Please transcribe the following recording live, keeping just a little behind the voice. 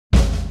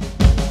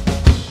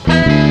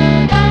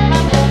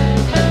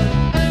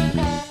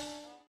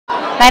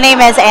My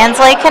name is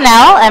Anslee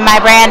Connell, and my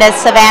brand is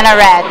Savannah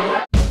Red.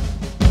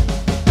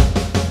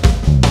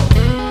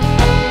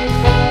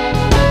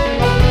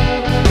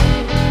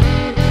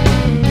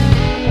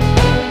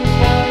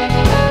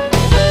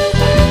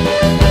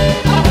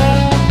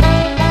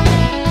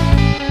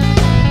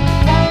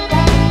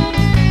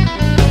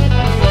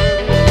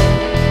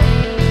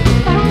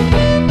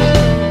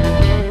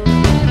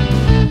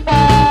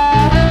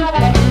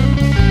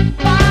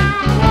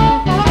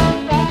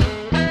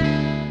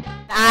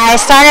 I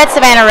started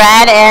Savannah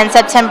Red in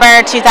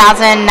September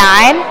 2009,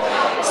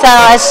 so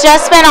it's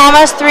just been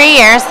almost 3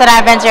 years that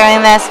I've been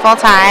doing this full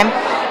time,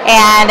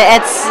 and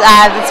it's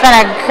been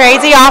a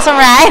crazy, awesome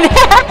ride.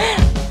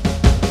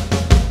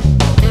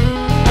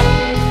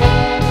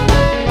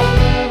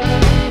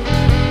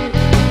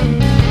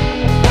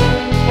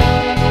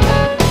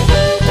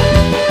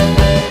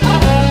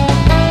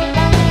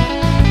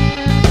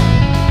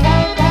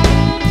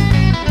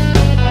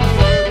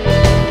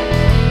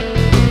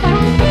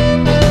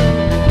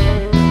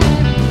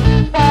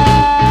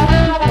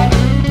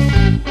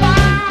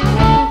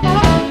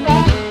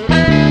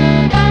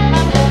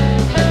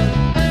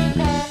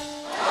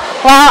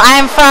 Well,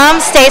 I'm from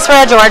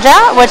Statesboro, Georgia,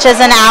 which is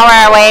an hour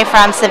away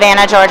from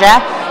Savannah, Georgia,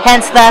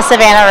 hence the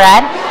Savannah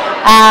Red.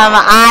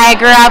 I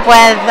grew up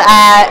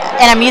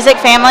in a music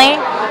family.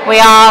 We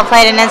all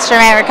played an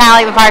instrument. We're kind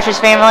of like the Partridge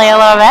Family a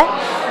little bit.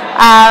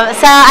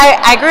 So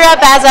I grew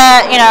up as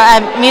a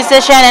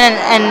musician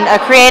and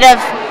a creative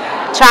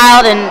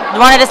child, and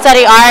wanted to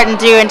study art and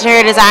do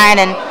interior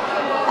design, and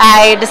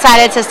I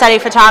decided to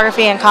study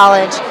photography in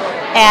college.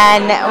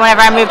 And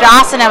whenever I moved to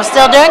Austin, I was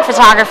still doing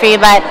photography,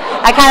 but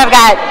I kind of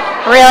got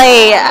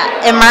really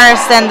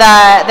immersed in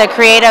the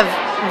creative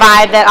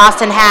vibe that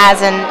Austin has,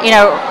 and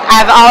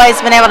I've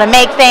always been able to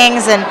make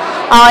things and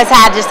always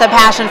had just a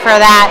passion for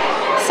that.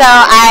 So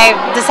I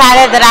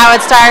decided that I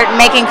would start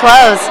making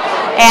clothes,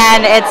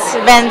 and it's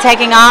been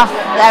taking off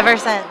ever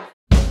since.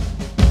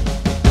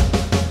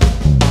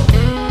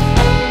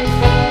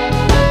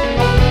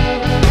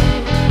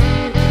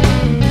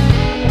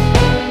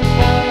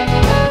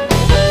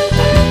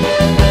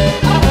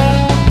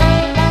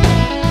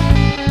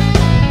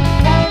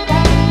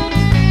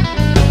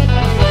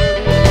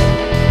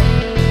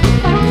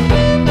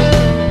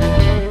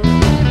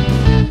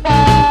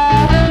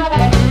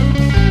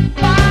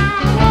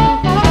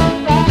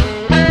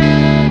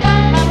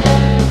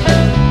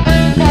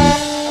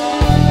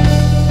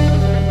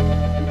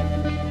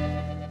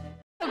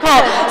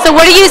 So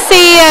what do you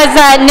see as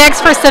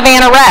next for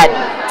Savannah Red?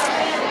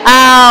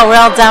 Oh,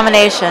 real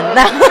domination.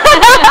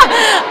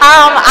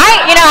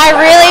 I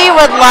really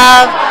would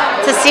love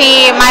to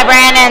see my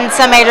brand in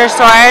some major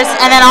stores,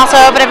 and then also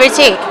open a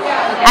boutique.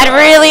 I'd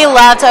really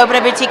love to open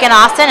a boutique in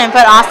Austin and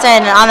put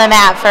Austin on the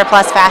map for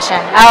plus fashion.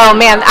 Oh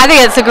man, I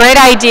think it's a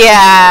great idea.